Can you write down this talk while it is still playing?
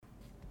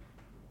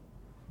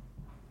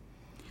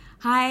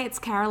Hi, it's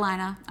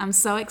Carolina. I'm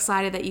so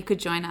excited that you could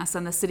join us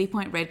on the City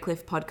Point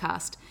Redcliffe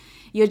podcast.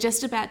 You're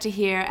just about to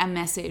hear a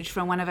message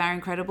from one of our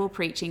incredible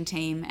preaching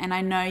team, and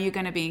I know you're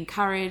going to be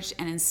encouraged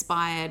and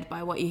inspired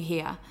by what you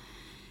hear.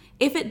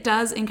 If it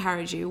does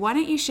encourage you, why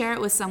don't you share it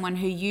with someone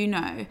who you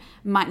know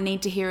might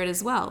need to hear it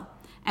as well?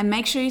 And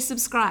make sure you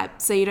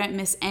subscribe so you don't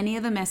miss any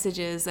of the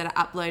messages that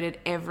are uploaded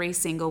every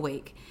single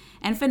week.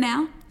 And for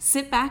now,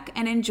 sit back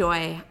and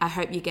enjoy. I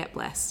hope you get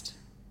blessed.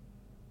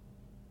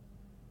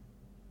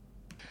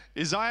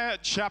 Isaiah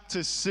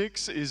chapter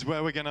 6 is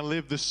where we're going to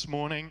live this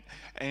morning,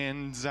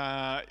 and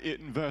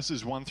in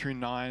verses 1 through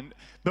 9.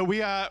 But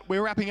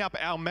we're wrapping up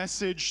our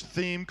message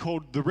theme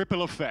called The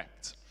Ripple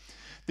Effect.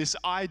 This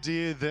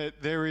idea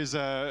that there is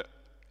a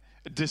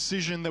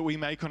decision that we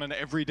make on an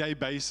everyday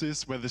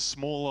basis, whether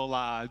small or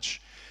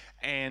large,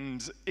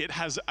 and it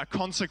has a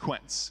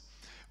consequence,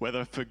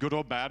 whether for good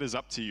or bad is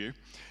up to you.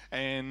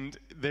 And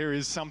there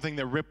is something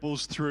that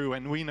ripples through,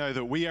 and we know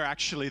that we are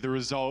actually the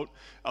result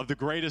of the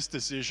greatest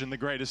decision, the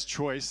greatest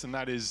choice, and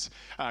that is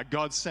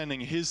God sending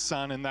His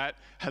Son, and that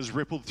has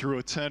rippled through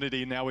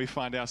eternity. Now we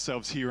find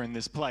ourselves here in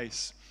this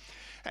place.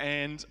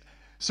 And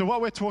so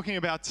what we're talking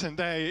about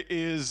today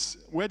is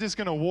we're just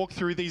going to walk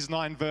through these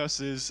 9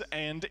 verses,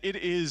 and it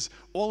is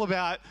all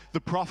about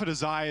the prophet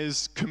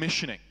Isaiah's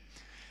commissioning.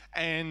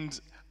 And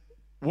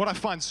what I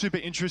find super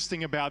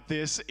interesting about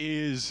this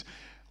is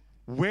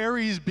where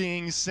he's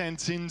being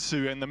sent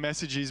into and the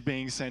message he's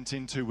being sent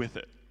into with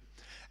it.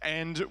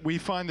 And we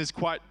find this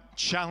quite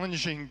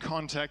challenging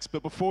context,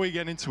 but before we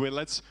get into it,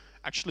 let's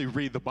actually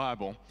read the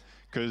Bible,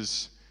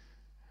 because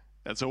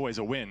that's always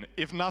a win.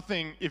 If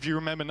you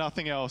remember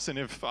nothing else, and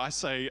if I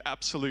say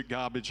absolute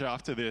garbage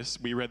after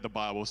this, we read the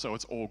Bible, so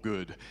it's all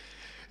good.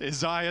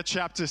 Isaiah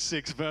chapter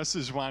 6,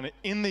 verses 1,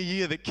 "In the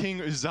year that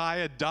King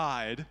Uzziah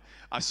died,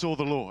 I saw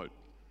the Lord."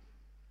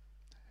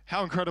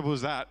 How incredible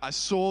is that? "I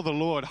saw the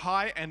Lord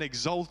high and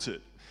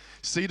exalted,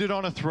 seated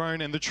on a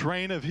throne, and the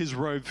train of his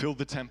robe filled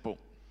the temple."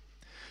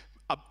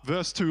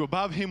 Verse 2,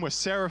 "Above him were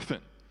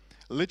seraphim,"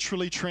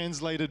 literally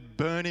translated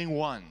burning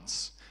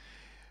ones,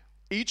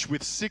 "each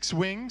with 6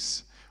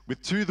 wings.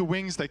 With 2 the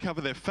wings they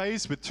cover their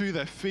face, with 2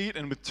 their feet,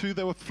 and with 2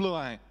 they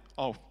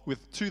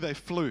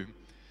flew.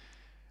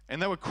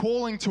 And they were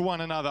calling to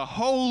one another,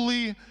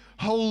 'Holy,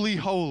 holy,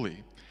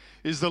 holy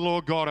is the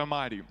Lord God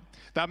Almighty.'"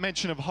 That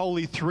mention of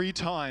holy 3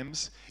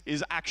 times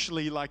is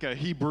actually like a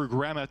Hebrew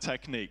grammar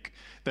technique.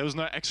 There was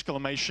no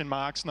exclamation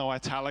marks, no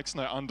italics,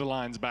 no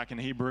underlines back in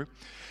Hebrew.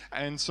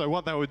 And so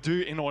what they would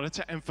do in order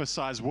to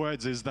emphasize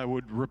words is they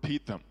would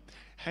repeat them.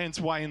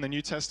 Hence why in the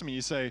New Testament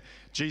you say,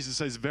 Jesus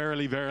says,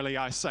 "Verily, verily,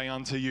 I say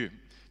unto you."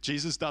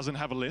 Jesus doesn't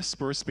have a lisp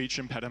or a speech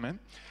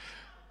impediment.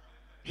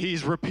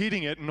 He's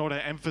repeating it in order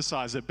to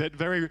emphasize it, but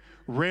very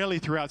rarely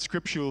throughout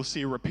Scripture you'll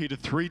see it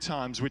repeated 3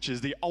 times, which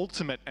is the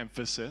ultimate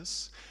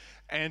emphasis.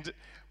 And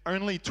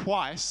only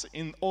twice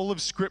in all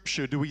of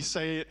Scripture do we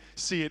see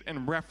it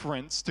in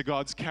reference to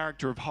God's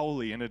character of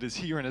holy, and it is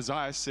here in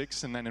Isaiah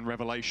 6 and then in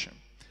Revelation.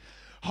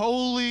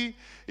 "Holy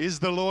is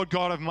the Lord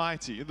God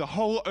Almighty. The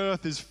whole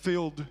earth is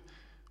filled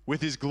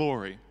with His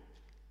glory."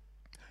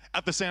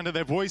 At the sound of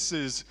their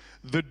voices,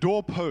 the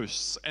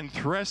doorposts and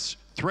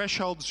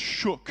thresholds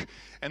shook,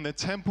 and the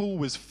temple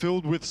was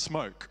filled with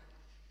smoke.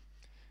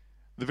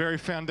 The very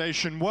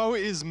foundation, "Woe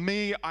is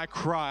me," I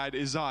cried,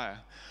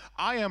 Isaiah.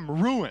 "I am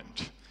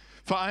ruined,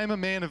 for I am a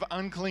man of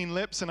unclean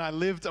lips, and I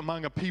lived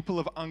among a people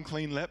of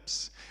unclean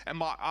lips, and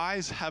my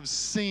eyes have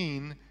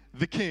seen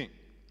the King,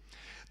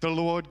 the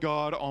Lord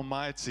God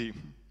Almighty."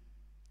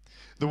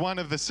 The one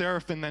of the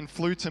seraphim then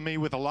flew to me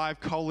with a live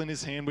coal in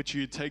his hand, which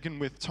he had taken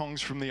with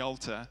tongs from the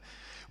altar.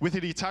 With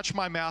it he touched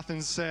my mouth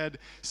and said,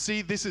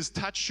 "See, this has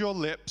touched your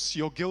lips,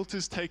 your guilt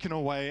is taken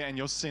away, and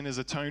your sin is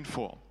atoned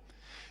for."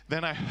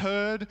 Then I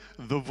heard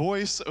the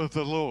voice of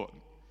the Lord.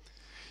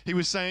 He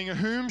was saying,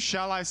 "Whom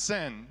shall I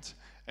send,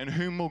 and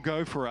whom will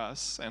go for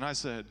us?" And I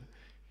said,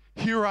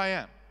 "Here I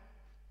am,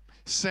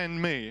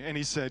 send me." And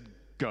he said,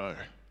 "Go."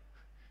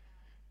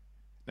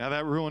 Now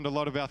that ruined a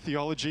lot of our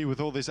theology with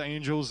all these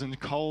angels and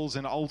coals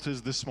and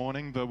altars this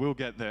morning, but we'll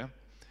get there.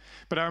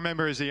 But I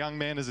remember as a young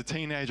man, as a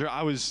teenager,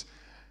 I was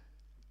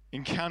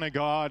encounter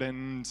God,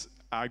 and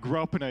I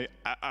grew up in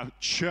a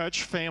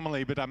church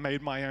family, but I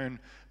made my own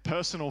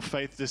personal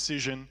faith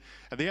decision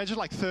at the age of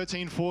like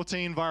 13,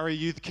 14 via a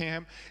youth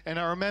camp. And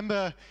I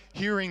remember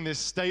hearing this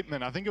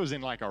statement. I think it was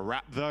in like a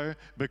rap though,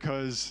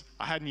 because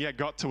I hadn't yet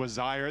got to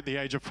Isaiah at the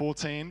age of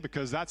 14,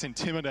 because that's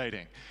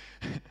intimidating.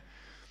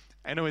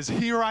 And it was,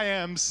 "Here I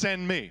am,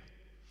 send me."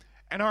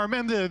 And I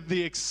remember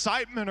the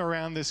excitement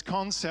around this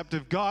concept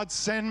of God,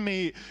 send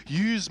me,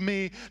 use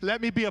me,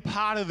 let me be a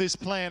part of this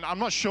plan. I'm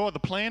not sure what the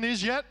plan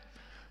is yet,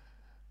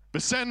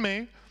 but send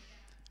me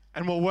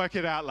and we'll work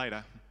it out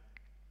later.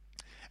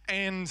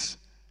 And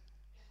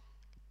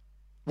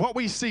what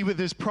we see with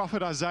this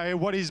prophet Isaiah,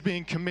 what he's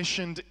being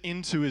commissioned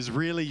into, is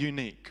really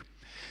unique.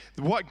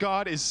 What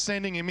God is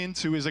sending him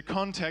into is a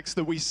context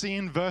that we see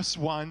in verse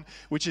 1,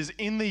 which is,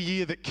 "In the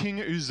year that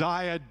King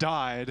Uzziah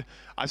died,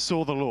 I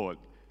saw the Lord."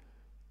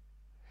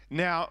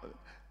 Now,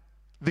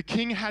 the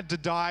king had to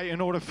die in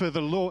order for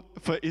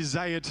for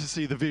Uzziah to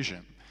see the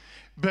vision.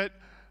 But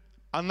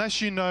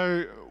unless you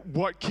know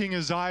what King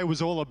Uzziah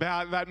was all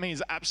about, that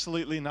means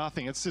absolutely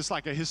nothing. It's just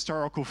like a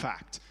historical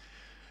fact.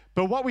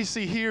 But what we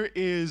see here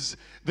is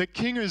that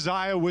King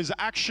Uzziah was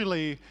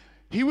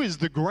he was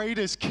the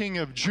greatest king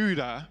of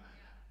Judah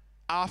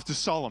after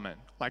Solomon.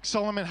 Like,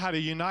 Solomon had a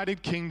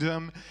united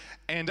kingdom,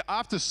 and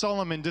after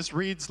Solomon just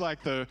reads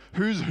like the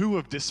who's who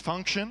of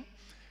dysfunction,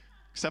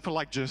 except for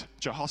like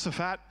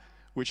Jehoshaphat,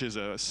 which is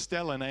a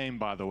stellar name,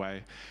 by the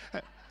way.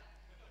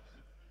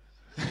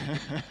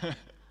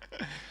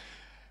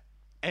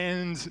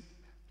 And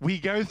we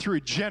go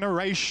through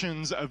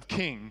generations of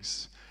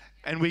kings,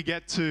 and we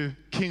get to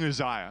King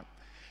Uzziah.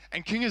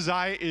 And King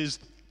Uzziah is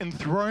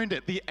enthroned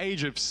at the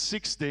age of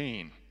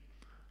 16.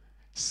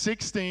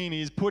 16,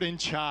 he's put in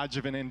charge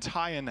of an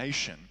entire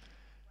nation.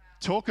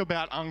 Talk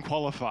about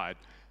unqualified.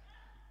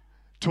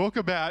 Talk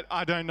about,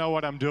 I don't know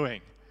what I'm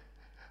doing.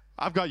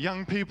 I've got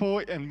young people,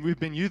 and we've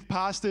been youth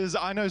pastors.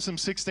 I know some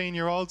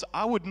 16-year-olds.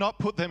 I would not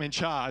put them in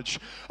charge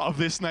of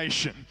this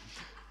nation.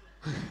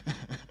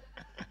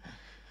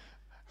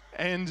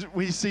 And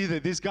we see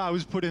that this guy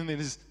was put in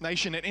this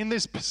nation, and in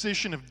this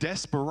position of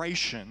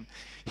desperation,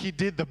 he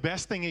did the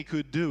best thing he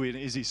could do,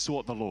 is he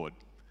sought the Lord.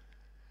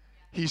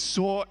 He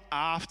sought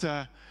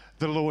after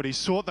the Lord. He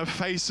sought the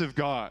face of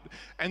God.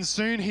 And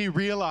soon he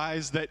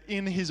realized that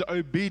in his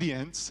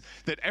obedience,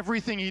 that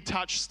everything he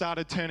touched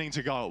started turning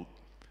to gold.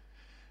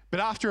 But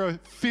after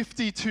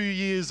 52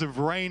 years of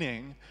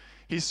reigning,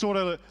 he sort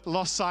of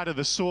lost sight of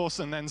the source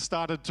and then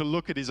started to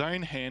look at his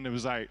own hand and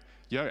was like,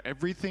 yo,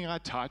 everything I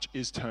touch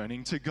is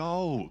turning to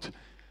gold.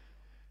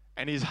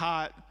 And his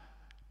heart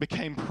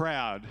became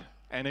proud,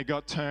 and it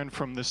got turned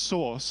from the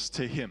source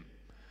to him.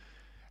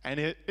 And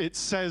it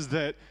says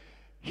that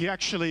he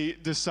actually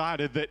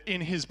decided that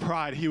in his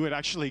pride, he would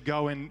actually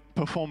go and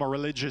perform a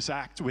religious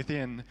act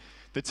within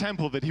the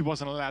temple that he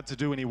wasn't allowed to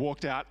do, and he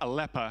walked out a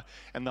leper,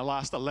 and the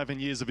last 11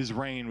 years of his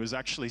reign was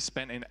actually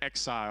spent in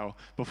exile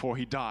before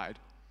he died.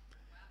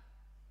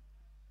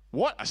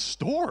 What a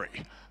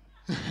story.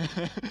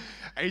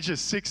 Age of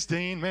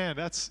 16, man,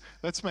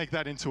 let's make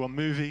that into a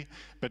movie,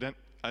 but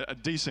a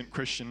decent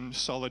Christian,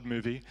 solid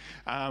movie.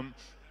 And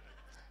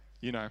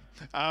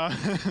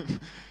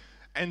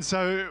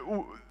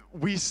so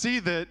we see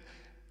that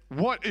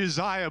what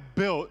Uzziah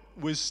built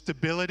was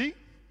stability.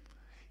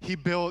 He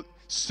built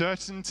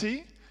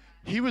certainty.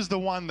 He was the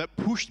one that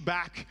pushed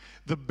back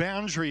the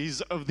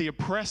boundaries of the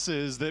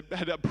oppressors that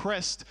had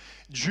oppressed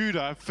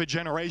Judah for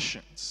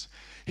generations.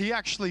 He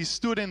actually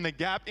stood in the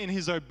gap in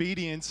his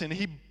obedience, and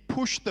he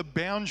pushed the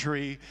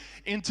boundary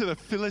into the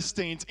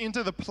Philistines,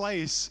 into the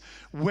place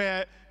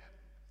where,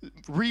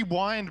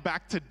 rewind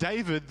back to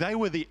David, they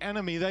were the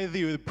enemy, they were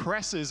the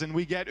oppressors, and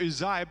we get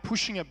Uzziah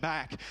pushing it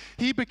back.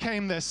 He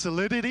became their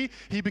solidity,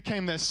 he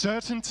became their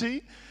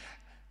certainty,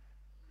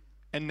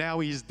 and now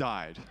he's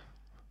died.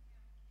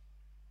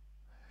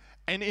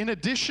 And in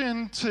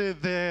addition to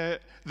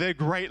their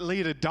great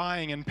leader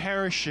dying and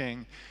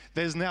perishing,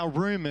 there's now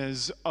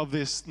rumors of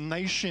this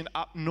nation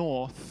up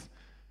north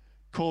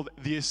called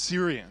the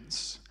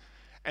Assyrians.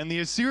 And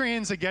the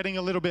Assyrians are getting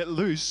a little bit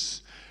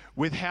loose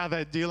with how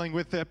they're dealing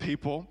with their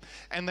people,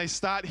 and they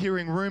start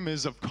hearing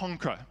rumors of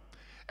conquer.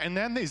 And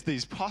then there's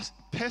these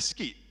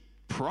pesky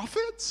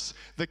prophets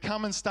that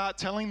come and start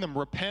telling them,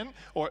 repent,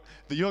 or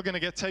that you're going to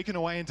get taken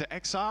away into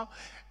exile.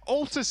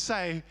 All to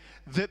say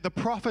that the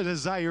prophet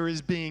Isaiah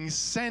is being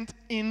sent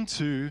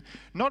into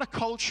not a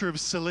culture of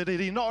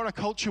solidity, not a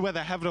culture where they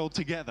have it all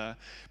together,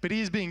 but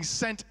he is being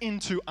sent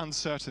into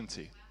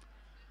uncertainty.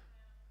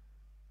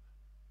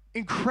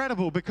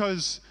 Incredible,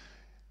 because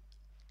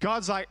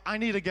God's like, I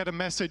need to get a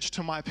message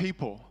to my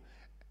people.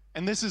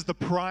 And this is the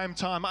prime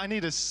time. I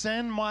need to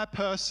send my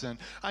person.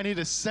 I need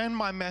to send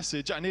my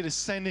message. I need to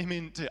send him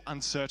into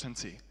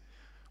uncertainty.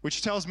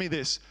 Which tells me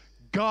this: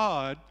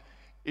 God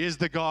is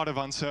the God of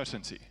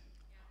uncertainty.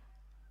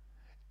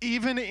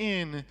 Even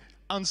in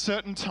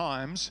uncertain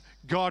times,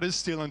 God is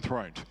still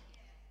enthroned.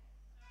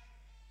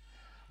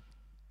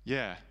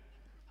 Yeah.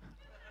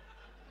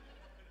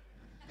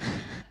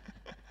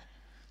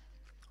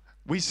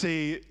 We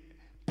see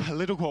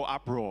political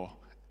uproar,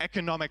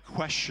 economic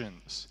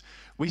questions.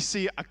 We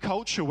see a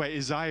culture where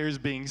Isaiah is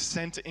being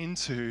sent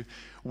into,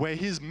 where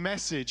his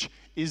message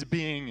is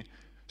being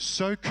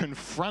so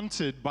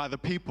confronted by the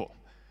people.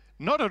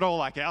 Not at all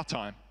like our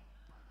time.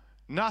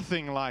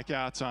 Nothing like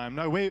our time.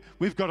 No,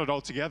 we've got it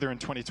all together in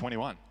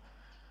 2021.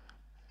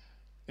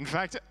 In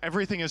fact,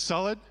 everything is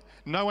solid.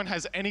 No one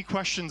has any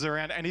questions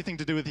around anything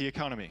to do with the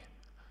economy.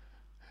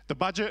 The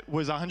budget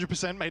was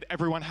 100%, made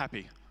everyone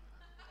happy.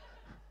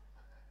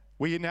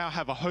 We now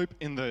have a hope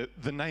in the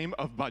name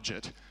of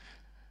budget.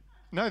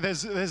 No,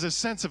 there's a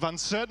sense of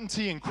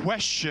uncertainty and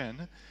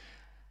question.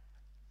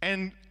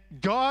 And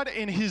God,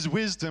 in his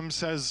wisdom,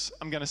 says,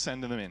 I'm going to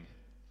send them in.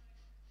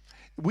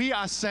 We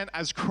are sent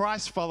as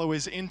Christ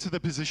followers into the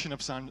position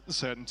of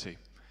uncertainty.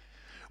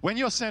 When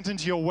you're sent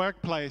into your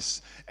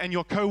workplace and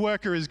your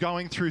coworker is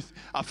going through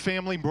a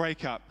family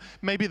breakup,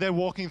 maybe they're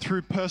walking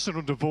through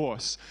personal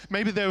divorce,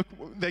 maybe their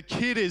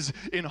kid is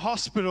in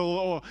hospital,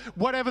 or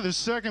whatever the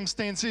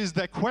circumstance is,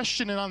 their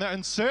question and their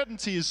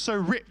uncertainty is so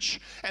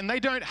rich, and they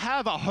don't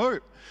have a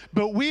hope.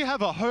 But we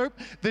have a hope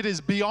that is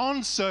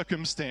beyond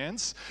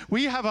circumstance.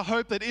 We have a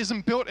hope that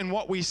isn't built in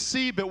what we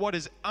see, but what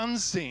is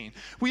unseen.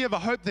 We have a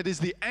hope that is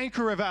the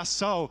anchor of our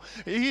soul.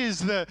 He is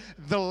the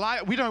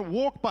light. We don't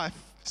walk by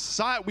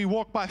sight, we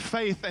walk by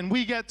faith, and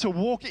we get to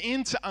walk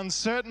into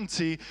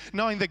uncertainty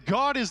knowing that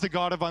God is the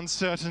God of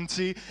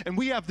uncertainty, and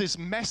we have this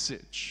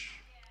message.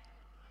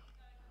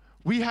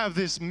 We have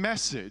this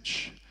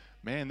message.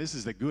 Man, this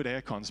is a good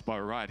aircon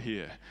spot right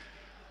here.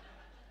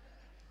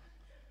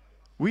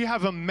 We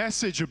have a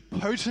message of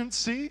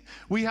potency.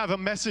 We have a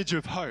message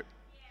of hope.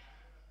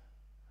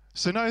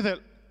 So know that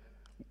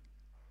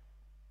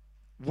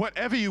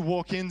whatever you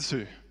walk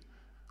into,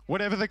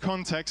 whatever the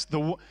context,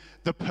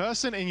 the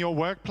person in your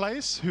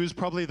workplace who's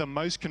probably the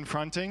most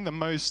confronting, the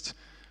most,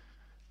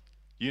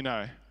 you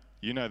know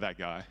that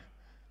guy.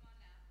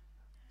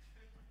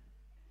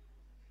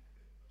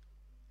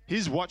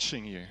 He's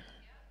watching you.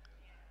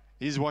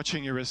 He's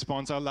watching your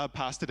response. I love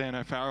Pastor Dan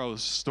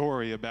O'Farrell's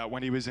story about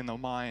when he was in the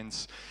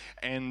mines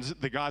and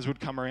the guys would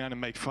come around and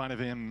make fun of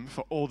him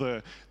for all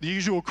the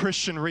usual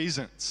Christian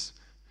reasons.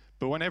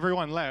 But when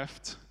everyone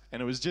left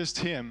and it was just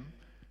him,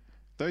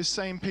 those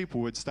same people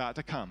would start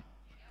to come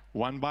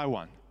one by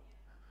one.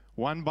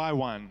 One by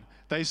one.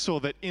 They saw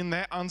that in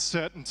that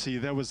uncertainty,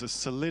 there was a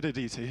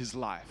solidity to his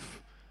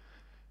life.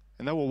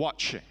 And they were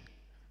watching.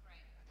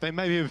 They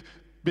may have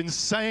been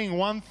saying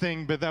one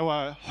thing, but they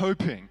were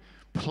hoping,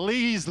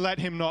 please let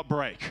him not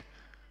break.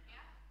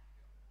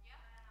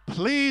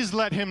 Please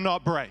let him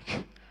not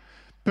break.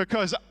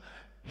 Because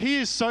he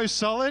is so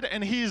solid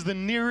and he is the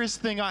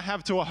nearest thing I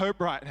have to a hope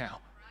right now.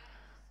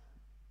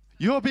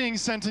 You're being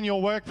sent in your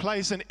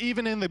workplace, and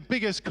even in the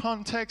biggest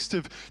context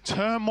of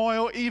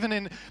turmoil, even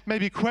in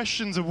maybe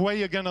questions of where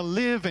you're going to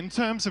live, in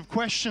terms of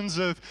questions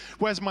of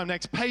where's my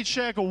next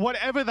paycheck, or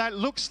whatever that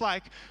looks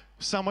like,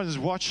 someone is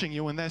watching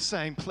you and they're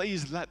saying,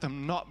 please let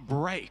them not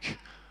break.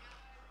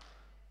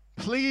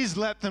 Please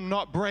let them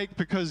not break,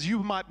 because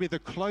you might be the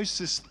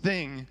closest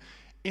thing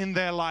in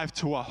their life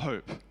to a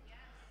hope.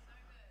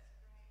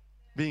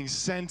 Being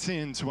sent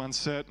into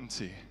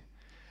uncertainty.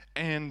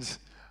 And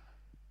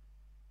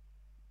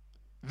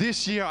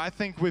this year, I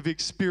think we've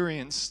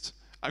experienced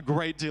a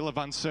great deal of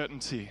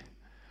uncertainty.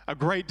 A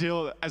great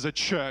deal as a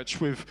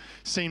church. We've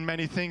seen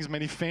many things,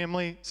 many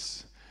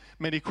families,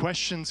 many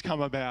questions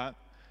come about.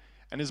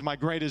 And it's my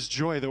greatest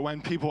joy that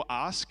when people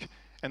ask,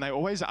 and they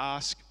always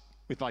ask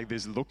with like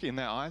this look in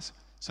their eyes,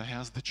 so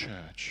how's the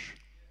church?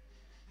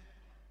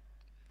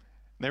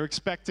 They're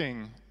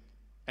expecting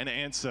an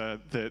answer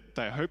that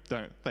they hope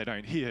they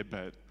don't hear,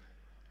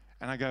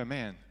 and I go,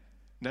 man,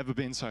 never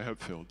been so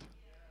hope-filled.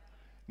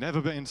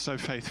 Never been so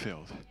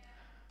faith-filled.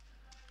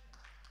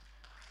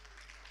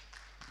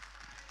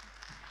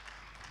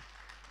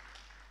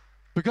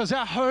 Because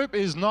our hope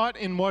is not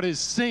in what is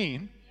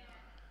seen,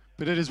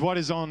 but it is what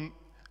is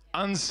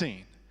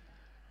unseen.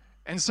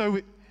 And so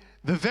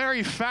the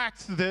very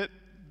fact that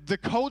the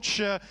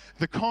culture,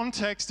 the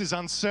context is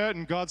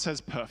uncertain, God says,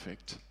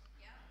 perfect.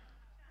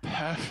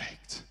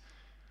 Perfect.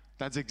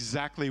 That's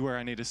exactly where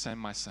I need to send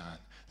my son.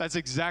 That's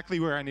exactly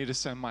where I need to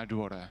send my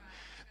daughter.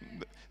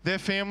 Their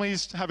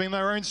families having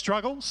their own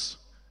struggles?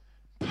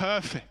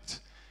 Perfect.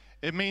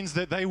 It means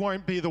that they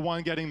won't be the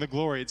one getting the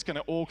glory. It's going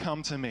to all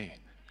come to me.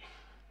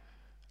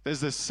 There's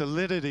this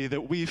solidity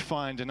that we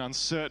find in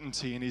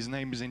uncertainty, and his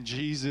name is in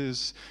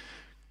Jesus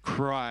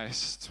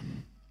Christ.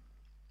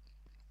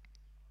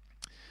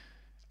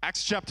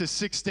 Acts chapter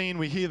 16,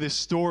 we hear this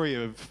story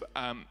of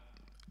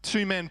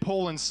two men,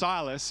 Paul and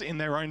Silas, in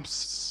their own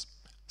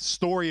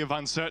story of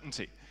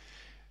uncertainty.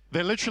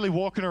 They're literally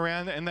walking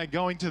around and they're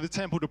going to the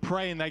temple to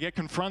pray, and they get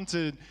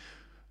confronted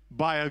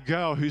by a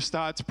girl who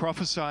starts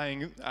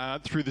prophesying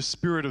through the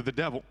spirit of the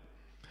devil.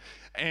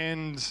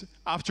 And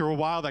after a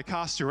while, they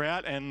cast her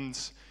out, and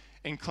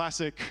in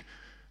classic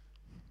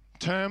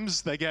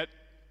terms, they get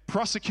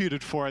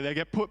prosecuted for it. They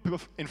get put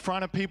in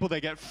front of people,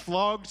 they get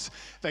flogged,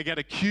 they get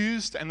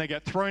accused, and they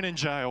get thrown in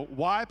jail.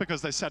 Why?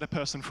 Because they set a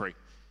person free.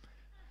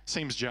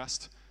 Seems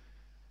just.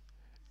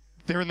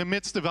 They're in the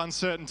midst of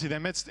uncertainty, they're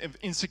in the midst of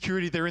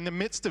insecurity, they're in the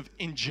midst of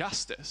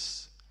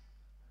injustice.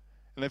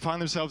 And they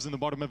find themselves in the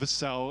bottom of a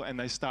cell and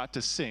they start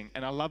to sing.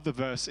 And I love the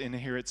verse in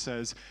here, it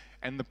says,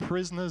 and the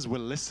prisoners were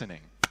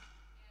listening.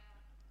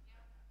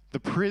 The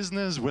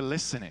prisoners were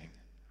listening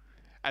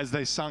as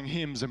they sung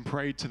hymns and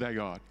prayed to their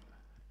God.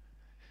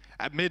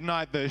 At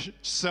midnight, the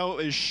cell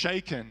is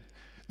shaken.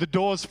 The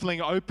doors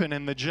fling open,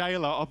 and the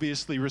jailer,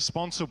 obviously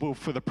responsible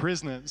for the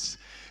prisoners,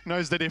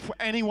 knows that if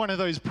any one of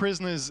those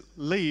prisoners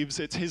leaves,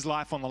 it's his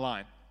life on the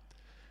line.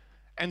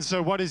 And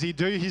so what does he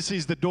do? He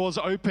sees the doors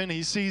open,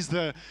 he sees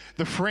the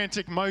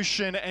frantic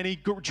motion, and he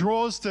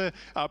draws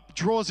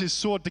his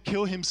sword to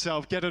kill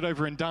himself, get it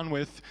over and done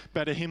with,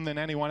 better him than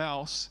anyone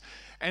else.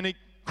 And he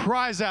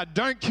cries out,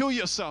 don't kill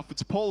yourself.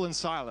 It's Paul and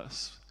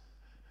Silas.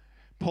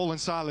 Paul and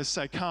Silas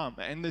say, come.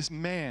 And this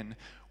man,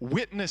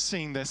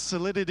 witnessing their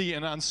solidity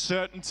and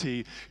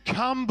uncertainty,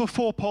 come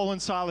before Paul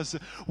and Silas.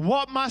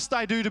 What must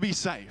I do to be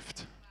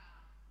saved?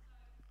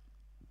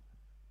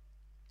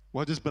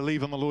 Well, just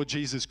believe on the Lord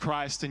Jesus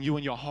Christ, and you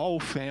and your whole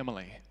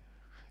family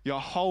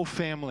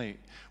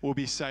will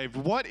be saved.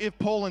 What if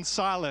Paul and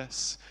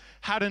Silas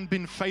hadn't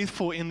been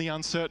faithful in the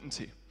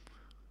uncertainty?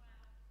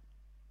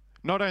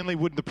 Not only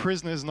would the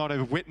prisoners not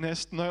have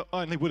witnessed, not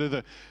only would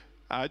the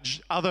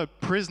other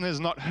prisoners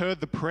not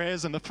heard the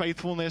prayers and the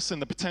faithfulness and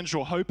the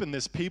potential hope in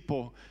this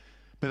people,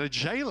 but a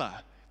jailer,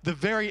 the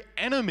very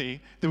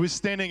enemy that was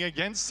standing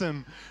against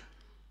them,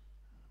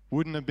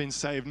 wouldn't have been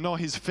saved, nor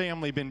his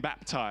family been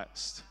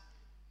baptized.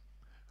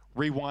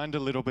 Rewind a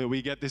little bit,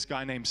 we get this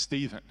guy named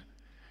Stephen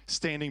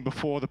standing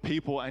before the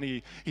people, and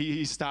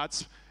he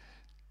starts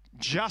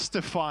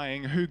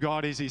justifying who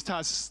God is. He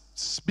starts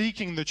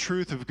speaking the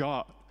truth of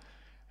God.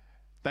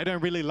 They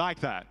don't really like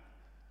that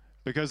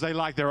because they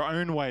like their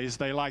own ways,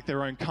 they like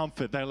their own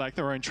comfort, they like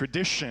their own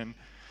tradition.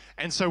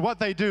 And so what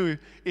they do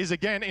is,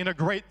 again, in a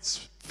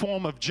great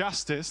form of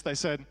justice, they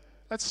said,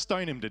 let's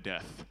stone him to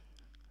death.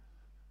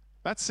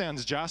 That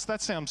sounds just,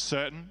 that sounds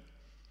certain.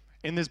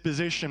 In this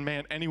position,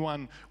 man,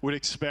 anyone would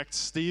expect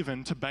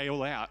Stephen to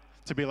bail out,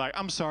 to be like,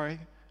 I'm sorry,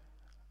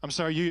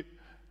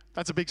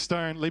 that's a big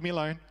stone, leave me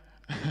alone.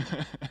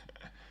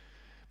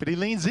 But he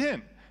leans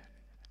in.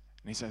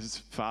 And he says,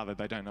 Father,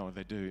 they don't know what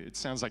they do. It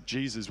sounds like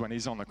Jesus when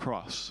he's on the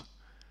cross.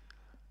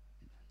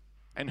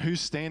 And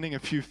who's standing a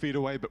few feet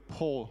away but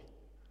Paul,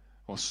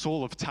 or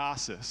Saul of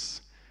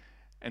Tarsus?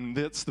 And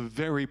that's the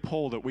very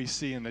Paul that we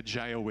see in the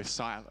jail with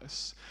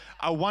Silas.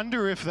 I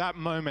wonder if that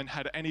moment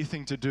had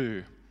anything to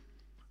do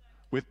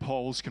with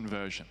Paul's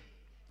conversion.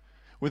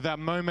 With that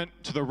moment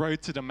to the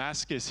road to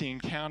Damascus, he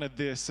encountered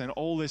this, and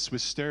all this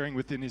was stirring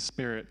within his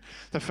spirit.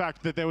 The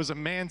fact that there was a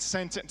man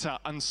sent into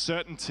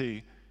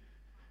uncertainty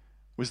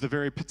was the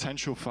very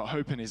potential for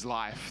hope in his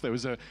life. There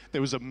was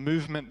a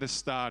movement that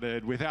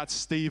started. Without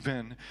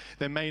Stephen,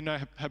 there may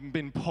not have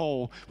been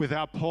Paul.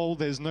 Without Paul,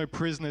 there's no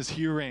prisoners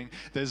hearing.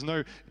 There's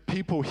no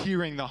people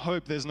hearing the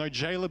hope. There's no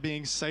jailer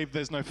being saved.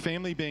 There's no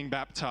family being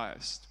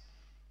baptized.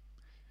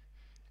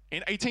 In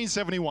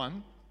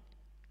 1871,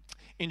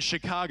 in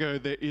Chicago,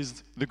 there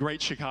is the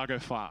Great Chicago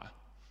Fire.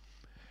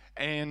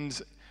 And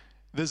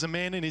there's a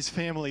man and his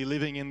family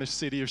living in the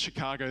city of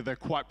Chicago. They're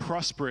quite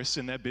prosperous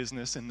in their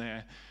business and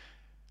their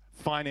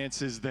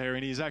finances there,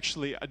 and he's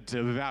actually a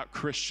devout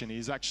Christian.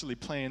 He's actually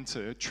planned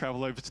to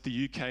travel over to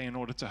the UK in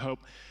order to help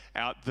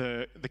out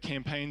the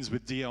campaigns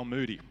with D.L.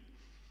 Moody.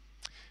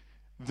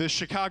 The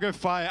Chicago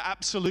fire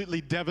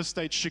absolutely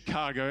devastates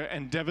Chicago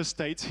and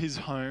devastates his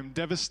home,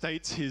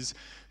 devastates his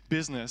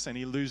business, and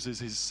he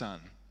loses his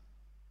son.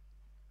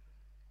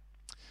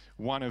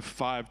 One of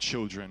 5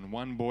 children,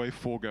 1 boy,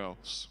 4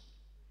 girls.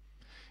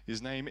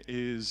 His name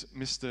is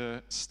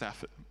Mr.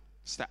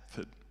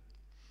 Stratford.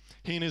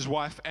 He and his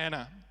wife,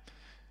 Anna,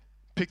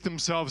 picked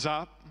themselves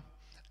up,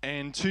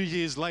 and 2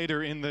 years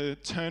later, in the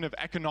turn of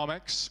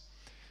economics,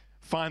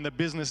 find that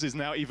business is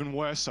now even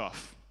worse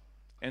off.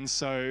 And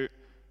so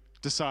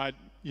decide,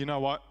 you know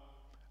what,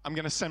 I'm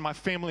going to send my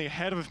family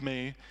ahead of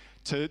me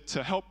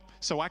to help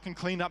so I can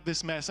clean up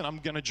this mess, and I'm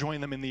going to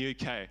join them in the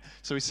UK.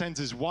 So he sends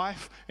his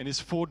wife and his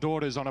 4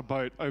 daughters on a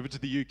boat over to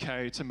the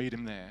UK to meet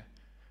him there.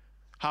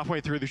 Halfway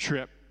through the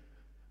trip,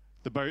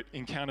 the boat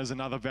encounters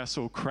another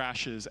vessel,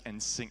 crashes,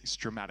 and sinks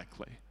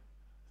dramatically.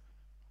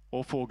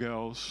 All 4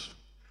 girls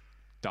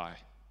die.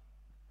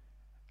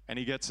 And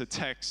he gets a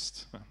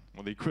text,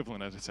 well, the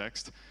equivalent of a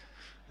text.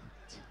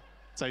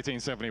 It's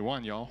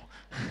 1871, y'all.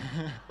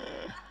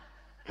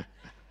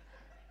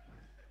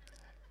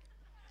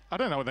 I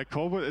don't know what they're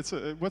called, but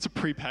what's a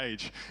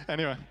pre-page?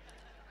 Anyway,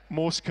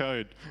 Morse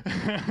code.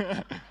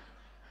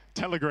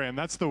 Telegram,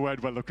 that's the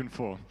word we're looking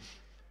for.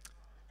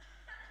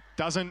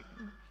 Doesn't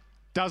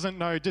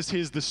know, just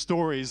hears the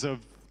stories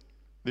of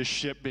this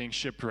ship being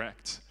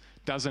shipwrecked.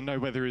 Doesn't know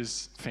whether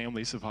his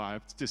family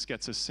survived, just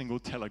gets a single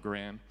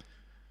telegram.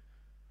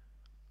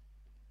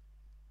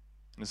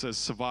 And it says,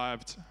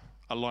 survived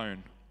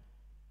alone.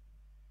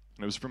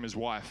 And it was from his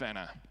wife,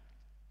 Anna.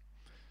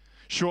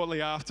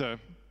 Shortly after,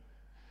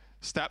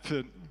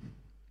 Stratford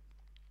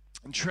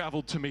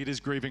traveled to meet his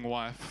grieving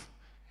wife.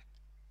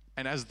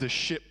 And as the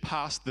ship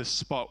passed the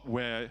spot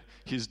where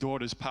his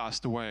daughters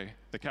passed away,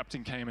 the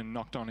captain came and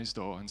knocked on his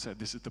door and said,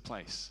 this is the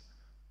place.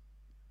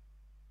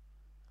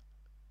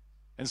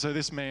 And so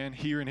this man,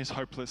 here in his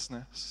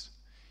hopelessness,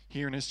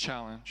 here in his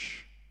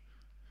challenge,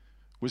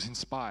 was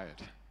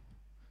inspired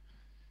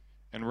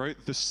and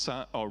wrote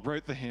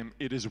the hymn,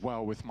 It Is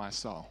Well With My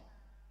Soul.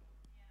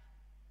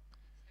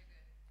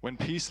 When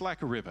peace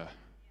like a river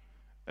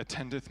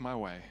attendeth my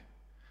way,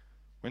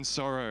 when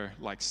sorrow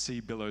like sea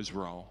billows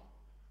roll,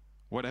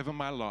 whatever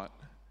my lot,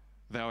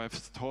 thou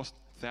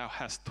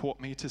hast taught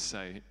me to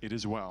say, it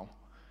is well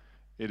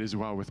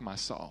with my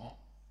soul.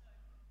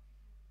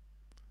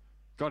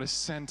 God has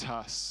sent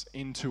us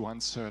into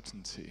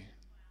uncertainty.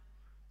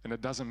 And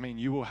it doesn't mean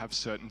you will have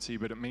certainty,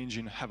 but it means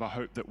you have a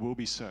hope that will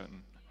be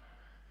certain,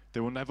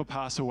 that will never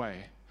pass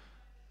away.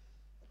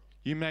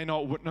 You may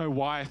not know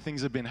why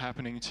things have been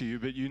happening to you,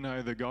 but you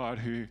know the God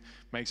who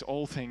makes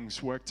all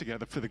things work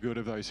together for the good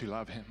of those who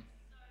love him.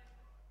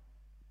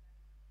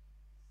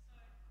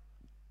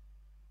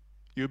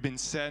 You've been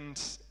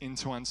sent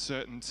into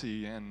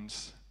uncertainty, and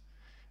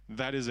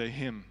that is a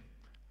hymn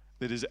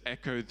that is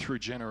echoed through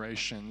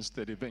generations,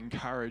 that have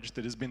encouraged,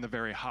 that has been the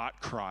very heart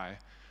cry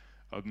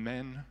of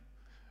men,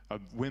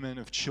 of women,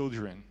 of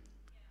children,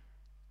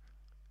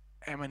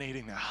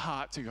 emanating their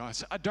heart to God.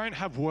 So I don't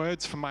have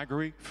words for my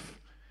grief,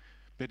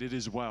 but it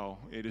is well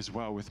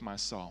with my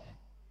soul.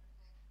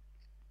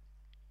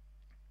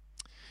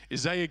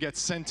 Isaiah gets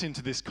sent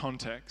into this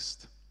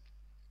context,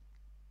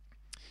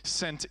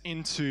 sent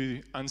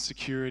into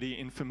insecurity,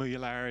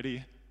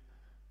 unfamiliarity,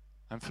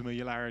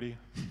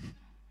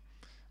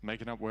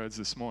 making up words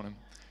this morning,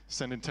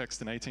 sent in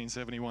text in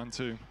 1871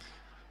 too.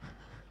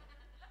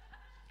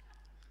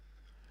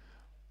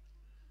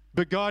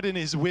 But God in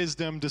his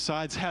wisdom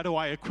decides, how do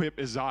I equip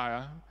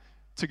Isaiah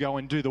to go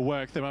and do the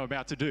work that I'm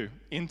about to do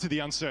into the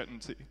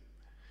uncertainty?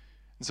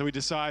 And so he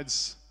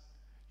decides,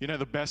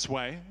 the best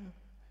way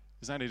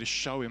is I need to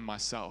show him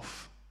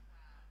myself.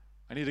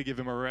 I need to give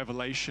him a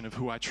revelation of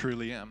who I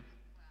truly am.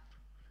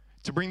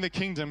 To bring the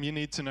kingdom, you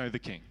need to know the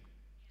king.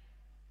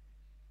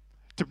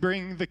 To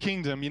bring the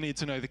kingdom, you need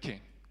to know the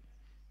king.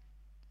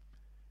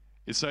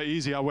 It's so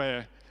easy. I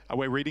wear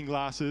reading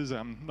glasses.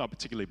 I'm not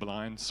particularly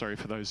blind. Sorry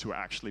for those who are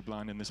actually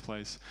blind in this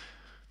place.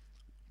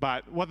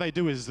 But what they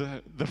do is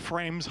the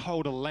frames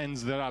hold a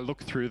lens that I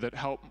look through that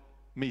help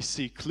me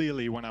see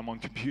clearly when I'm on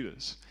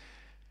computers.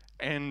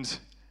 And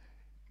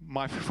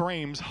my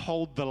frames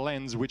hold the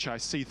lens which I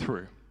see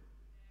through.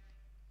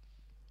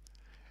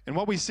 And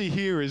what we see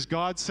here is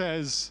God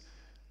says,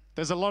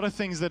 there's a lot of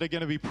things that are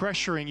going to be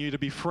pressuring you to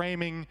be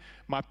framing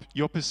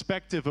your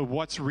perspective of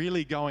what's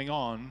really going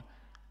on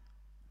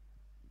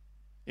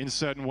in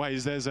certain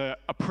ways. There's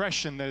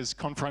oppression, there's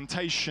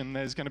confrontation,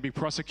 there's going to be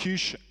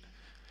prosecution.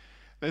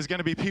 There's going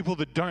to be people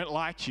that don't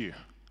like you.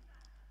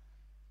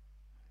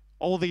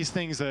 All these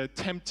things are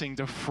tempting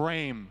to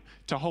frame,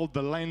 to hold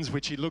the lens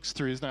which he looks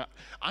through.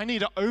 I need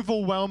to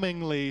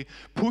overwhelmingly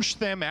push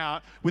them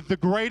out with the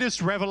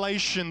greatest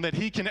revelation that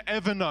he can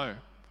ever know.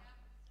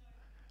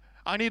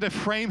 I need to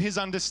frame his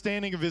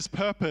understanding of his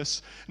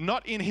purpose,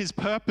 not in his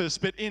purpose,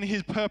 but in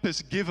his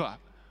purpose giver.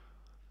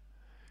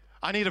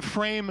 I need to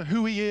frame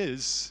who he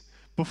is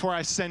before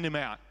I send him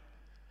out.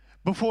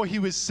 Before he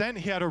was sent,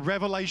 he had a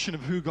revelation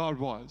of who God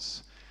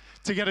was.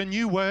 To get a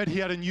new word, he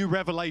had a new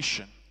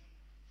revelation.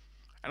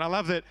 And I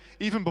love that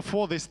even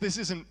before this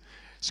isn't,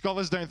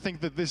 scholars don't think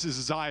that this is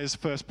Isaiah's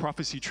first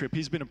prophecy trip.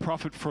 He's been a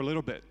prophet for a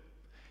little bit.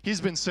 He's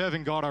been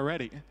serving God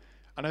already.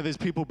 I know there's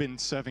people been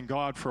serving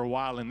God for a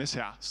while in this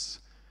house.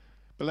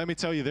 But let me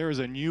tell you, there is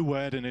a new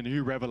word and a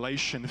new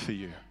revelation for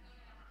you.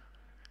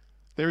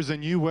 There is a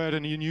new word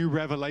and a new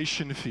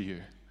revelation for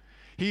you.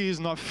 He is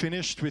not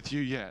finished with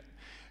you yet.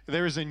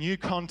 There is a new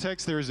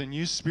context, there is a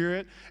new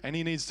spirit, and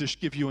he needs to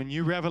give you a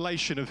new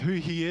revelation of who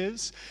he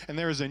is, and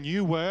there is a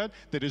new word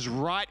that is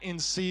right in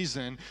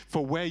season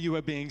for where you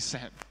are being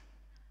sent.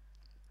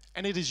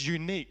 And it is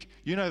unique.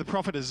 The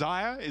prophet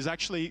Isaiah is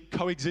actually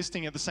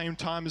coexisting at the same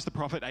time as the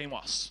prophet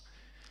Amos.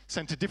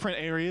 Sent to different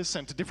areas,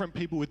 sent to different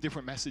people with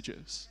different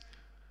messages.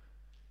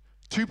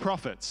 Two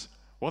prophets.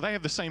 Well, they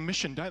have the same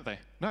mission, don't they?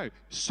 No,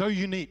 so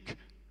unique.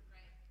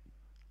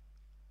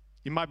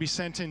 You might be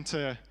sent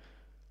into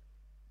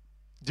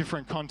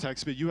different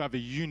contexts, but you have a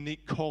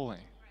unique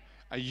calling,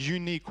 a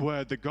unique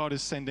word that God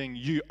is sending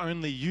you.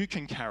 Only you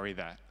can carry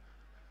that.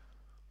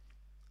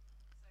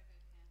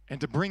 And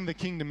to bring the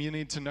kingdom, you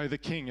need to know the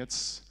king.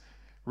 It's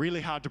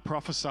really hard to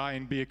prophesy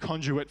and be a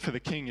conduit for the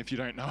king if you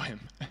don't know him.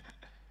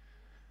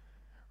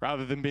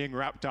 Rather than being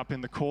wrapped up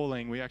in the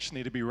calling, we actually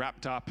need to be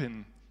wrapped up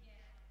in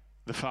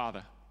the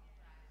Father.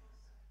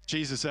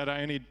 Jesus said,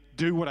 I only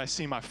do what I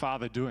see my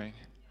Father doing.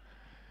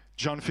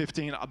 John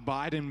 15,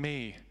 abide in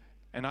me,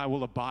 and I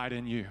will abide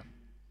in you.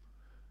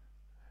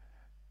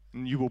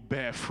 And you will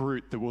bear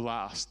fruit that will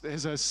last.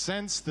 There's a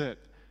sense that,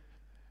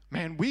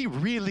 man, we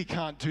really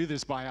can't do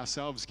this by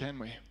ourselves, can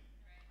we?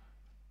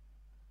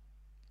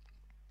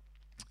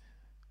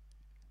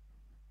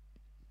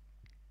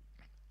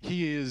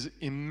 He is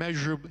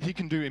immeasurable. He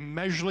can do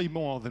immeasurably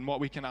more than what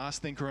we can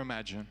ask, think, or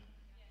imagine.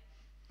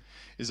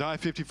 Isaiah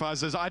 55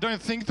 says, I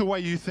don't think the way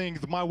you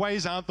think. My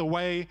ways aren't the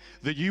way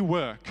that you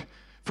work.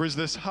 For as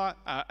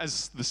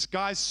the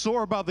skies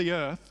soar above the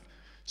earth,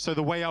 so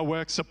the way I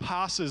work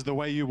surpasses the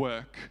way you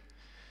work.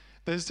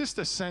 There's just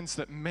a sense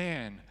that,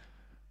 man,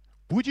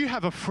 would you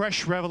have a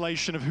fresh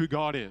revelation of who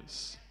God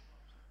is?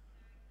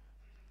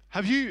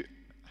 Have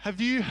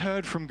you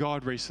heard from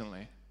God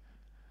recently?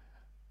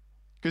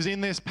 Because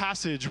in this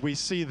passage, we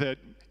see that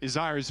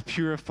Isaiah is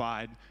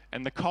purified,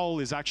 and the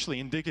coal is actually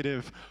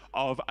indicative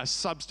of a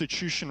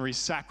substitutionary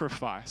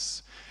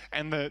sacrifice.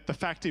 And the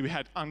fact that we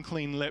had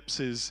unclean lips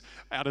is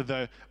out of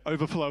the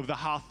overflow of the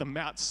heart, the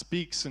mouth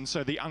speaks. And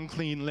so the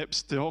unclean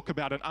lips talk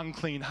about an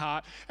unclean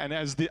heart. And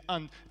as the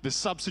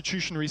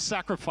substitutionary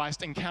sacrifice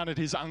encountered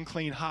his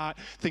unclean heart,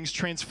 things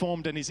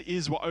transformed and his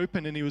ears were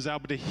open and he was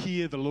able to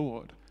hear the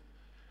Lord.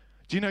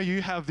 Do you know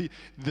you have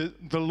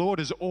the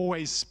Lord is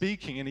always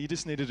speaking, and he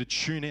just needed to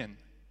tune in?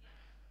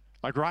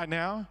 Like right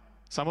now,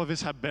 some of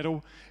us have better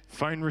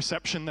phone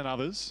reception than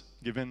others,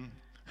 given.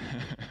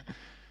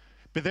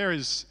 But there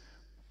is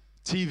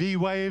TV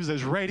waves,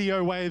 there's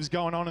radio waves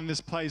going on in this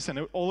place, and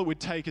all it would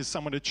take is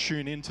someone to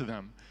tune into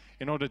them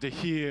in order to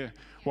hear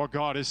what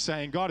God is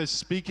saying. God is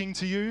speaking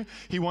to you.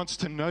 He wants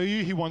to know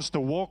you. He wants to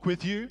walk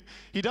with you.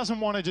 He doesn't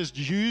want to just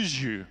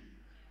use you.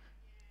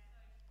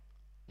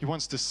 He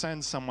wants to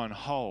send someone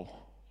whole.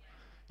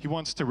 He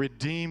wants to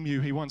redeem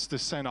you. He wants to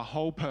send a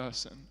whole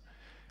person.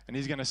 And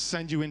he's going to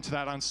send you into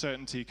that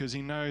uncertainty because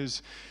he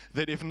knows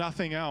that if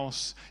nothing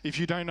else, if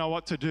you don't know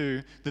what to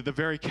do, that the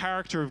very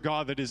character of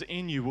God that is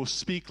in you will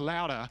speak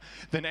louder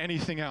than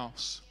anything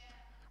else.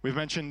 We've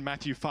mentioned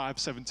Matthew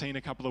 5:17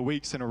 a couple of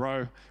weeks in a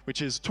row,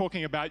 which is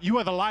talking about you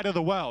are the light of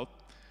the world.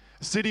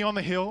 A city on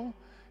the hill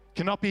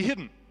cannot be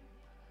hidden.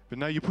 But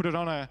no, you put it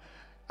on a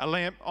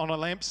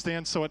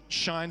lampstand so it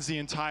shines the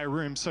entire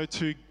room. So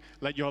too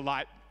let your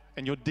light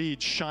and your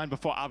deeds shine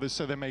before others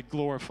so they may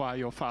glorify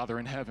your Father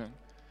in heaven.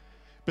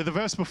 But the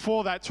verse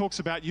before that talks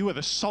about you are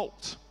the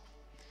salt.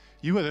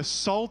 You are the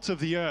salt of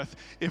the earth.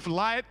 If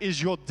light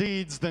is your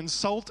deeds, then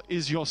salt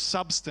is your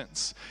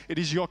substance. It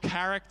is your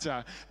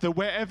character. That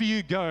wherever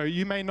you go,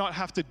 you may not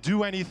have to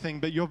do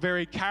anything, but your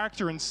very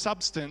character and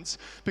substance,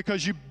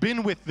 because you've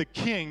been with the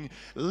King,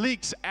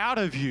 leaks out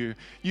of you.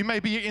 You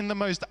may be in the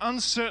most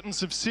uncertain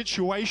of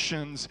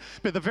situations,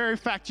 but the very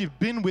fact you've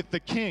been with the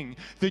King,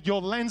 that your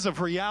lens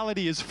of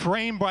reality is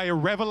framed by a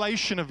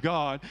revelation of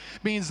God,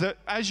 means that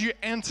as you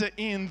enter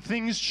in,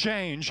 things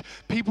change.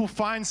 People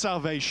find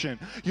salvation.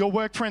 Your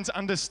work friends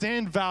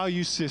understand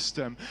value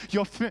system.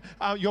 Your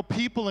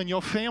people and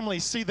your family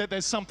see that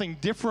there's something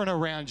different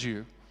around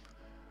you.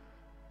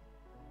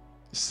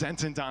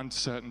 Sent into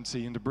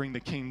uncertainty, and to bring the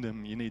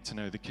kingdom, you need to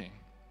know the King.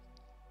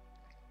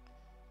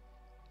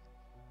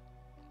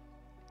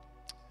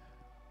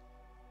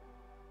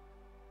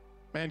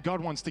 Man, God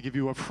wants to give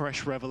you a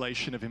fresh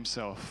revelation of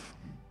himself.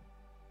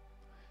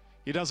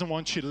 He doesn't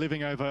want you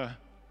living over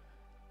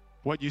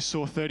what you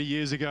saw 30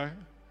 years ago.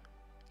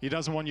 He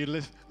doesn't want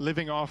you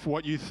living off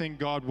what you think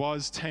God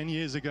was 10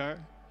 years ago.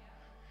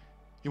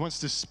 He wants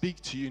to speak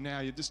to you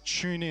now. You just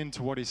tune in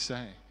to what he's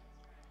saying.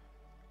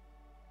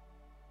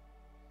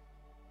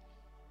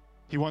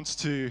 He wants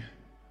to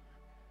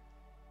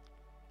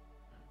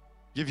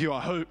give you a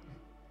hope,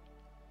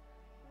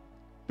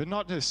 but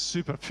not a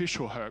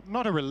superficial hope,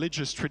 not a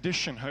religious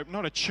tradition hope,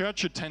 not a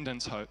church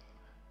attendance hope,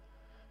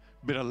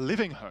 but a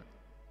living hope.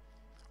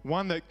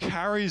 One that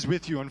carries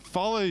with you and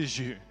follows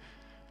you.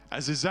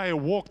 As Isaiah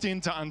walked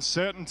into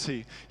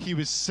uncertainty, he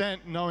was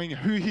sent knowing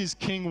who his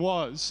king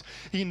was.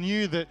 He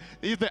knew that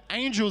if the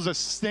angels are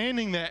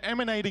standing there,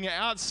 emanating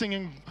out,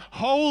 singing,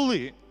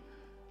 holy.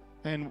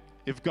 And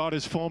if God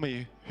is for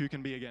me, who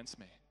can be against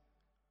me?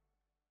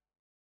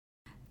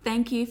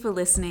 Thank you for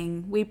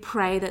listening. We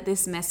pray that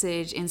this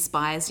message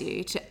inspires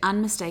you to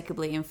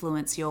unmistakably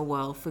influence your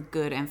world for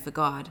good and for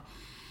God.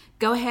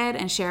 Go ahead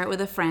and share it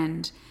with a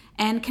friend.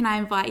 And can I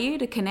invite you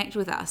to connect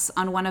with us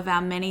on one of our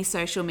many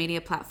social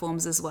media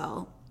platforms as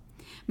well?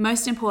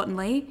 Most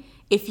importantly,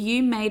 if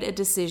you made a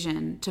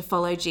decision to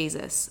follow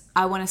Jesus,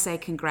 I want to say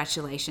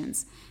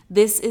congratulations.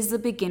 This is the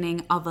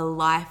beginning of a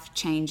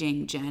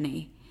life-changing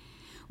journey.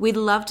 We'd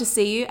love to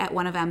see you at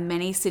one of our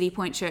many City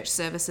Point Church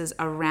services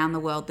around the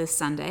world this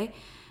Sunday.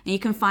 And you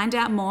can find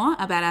out more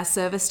about our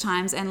service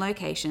times and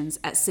locations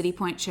at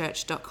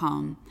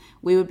citypointchurch.com.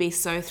 We would be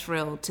so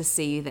thrilled to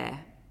see you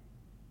there.